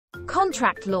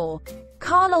Contract law.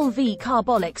 Carlill v.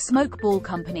 Carbolic Smoke Ball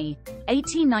Company,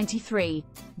 1893,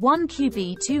 1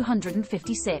 QB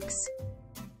 256.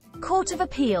 Court of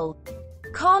Appeal.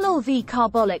 Carlill v.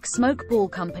 Carbolic Smoke Ball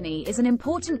Company is an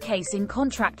important case in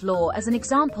contract law as an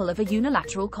example of a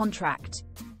unilateral contract.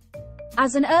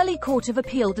 As an early Court of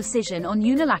Appeal decision on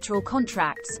unilateral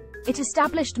contracts, it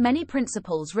established many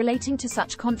principles relating to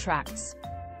such contracts.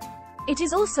 It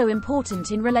is also important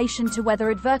in relation to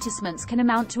whether advertisements can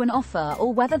amount to an offer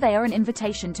or whether they are an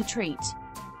invitation to treat.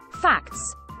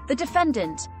 Facts. The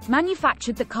defendant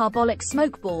manufactured the carbolic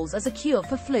smoke balls as a cure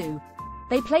for flu.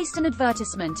 They placed an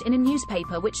advertisement in a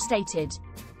newspaper which stated,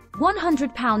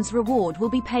 £100 reward will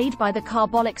be paid by the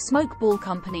Carbolic Smoke Ball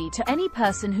Company to any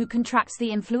person who contracts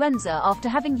the influenza after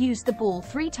having used the ball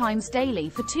 3 times daily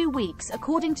for 2 weeks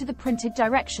according to the printed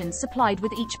directions supplied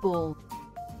with each ball.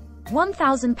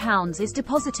 £1,000 is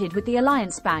deposited with the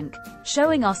Alliance Bank,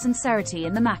 showing our sincerity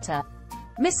in the matter.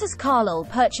 Mrs. Carlill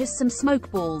purchased some smoke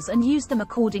balls and used them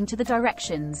according to the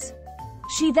directions.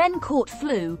 She then caught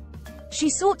flu. She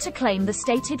sought to claim the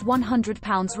stated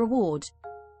 £100 reward.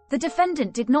 The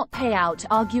defendant did not pay out,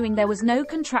 arguing there was no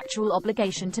contractual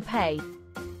obligation to pay.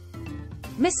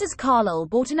 Mrs. Carlill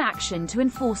brought an action to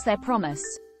enforce their promise.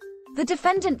 The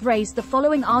defendant raised the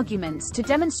following arguments to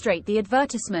demonstrate the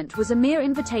advertisement was a mere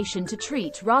invitation to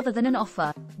treat rather than an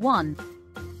offer. 1.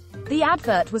 The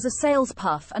advert was a sales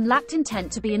puff and lacked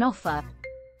intent to be an offer.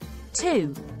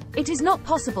 2. It is not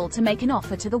possible to make an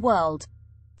offer to the world.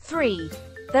 3.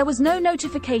 There was no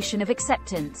notification of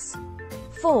acceptance.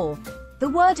 4. The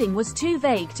wording was too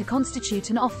vague to constitute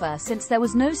an offer since there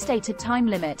was no stated time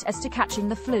limit as to catching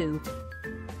the flu.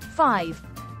 5.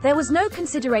 There was no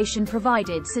consideration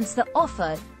provided since the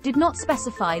offer did not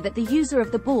specify that the user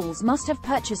of the balls must have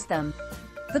purchased them.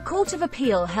 The Court of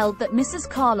Appeal held that Mrs.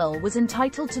 Carlill was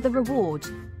entitled to the reward.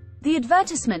 The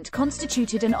advertisement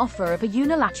constituted an offer of a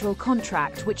unilateral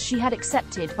contract which she had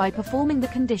accepted by performing the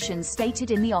conditions stated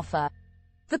in the offer.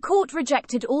 The court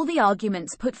rejected all the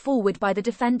arguments put forward by the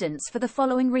defendants for the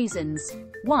following reasons.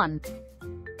 1.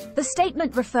 The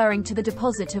statement referring to the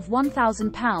deposit of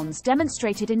 £1,000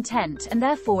 demonstrated intent and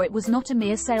therefore it was not a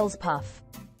mere sales puff.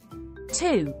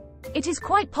 2. It is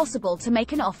quite possible to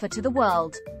make an offer to the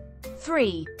world.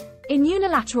 3. In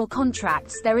unilateral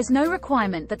contracts there is no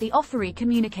requirement that the offeree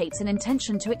communicates an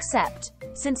intention to accept,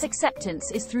 since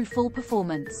acceptance is through full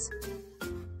performance.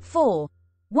 4.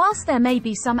 Whilst there may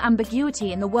be some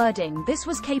ambiguity in the wording, this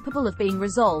was capable of being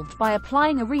resolved by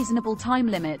applying a reasonable time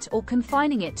limit or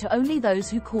confining it to only those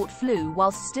who caught flu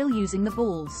whilst still using the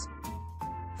balls.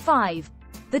 5.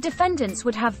 The defendants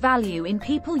would have value in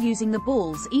people using the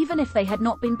balls even if they had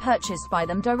not been purchased by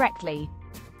them directly.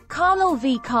 Carlill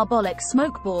v. Carbolic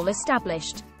Smoke Ball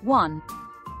established, 1.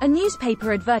 A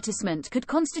newspaper advertisement could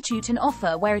constitute an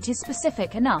offer where it is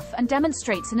specific enough and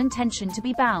demonstrates an intention to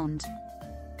be bound.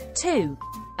 2.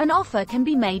 An offer can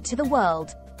be made to the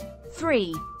world.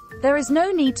 3. There is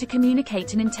no need to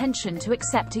communicate an intention to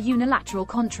accept a unilateral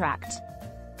contract.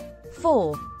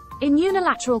 4. In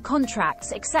unilateral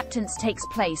contracts, acceptance takes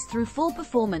place through full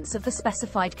performance of the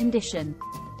specified condition.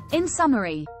 In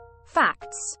summary,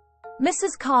 facts.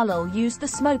 Mrs. Carlill used the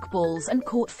smoke balls and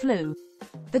caught flu.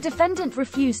 The defendant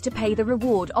refused to pay the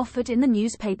reward offered in the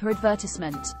newspaper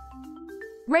advertisement.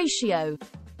 Ratio.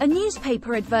 A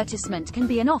newspaper advertisement can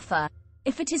be an offer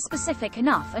if it is specific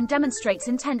enough and demonstrates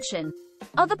intention.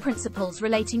 Other principles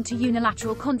relating to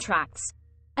unilateral contracts.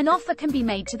 An offer can be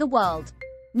made to the world.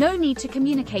 No need to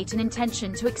communicate an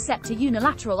intention to accept a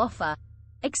unilateral offer.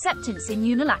 Acceptance in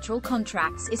unilateral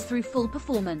contracts is through full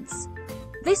performance.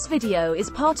 This video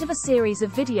is part of a series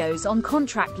of videos on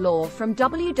contract law from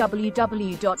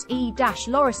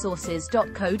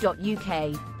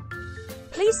www.e-lawresources.co.uk.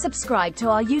 Please subscribe to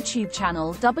our YouTube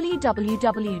channel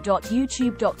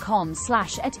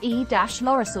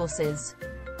www.youtube.com/@e-lawresources.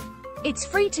 It's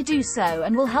free to do so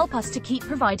and will help us to keep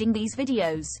providing these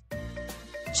videos.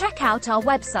 Check out our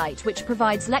website which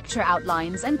provides lecture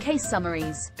outlines and case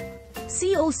summaries.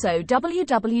 See also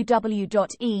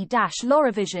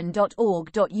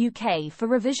www.e-lawrevision.org.uk for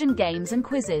revision games and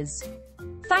quizzes.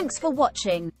 Thanks for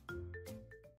watching.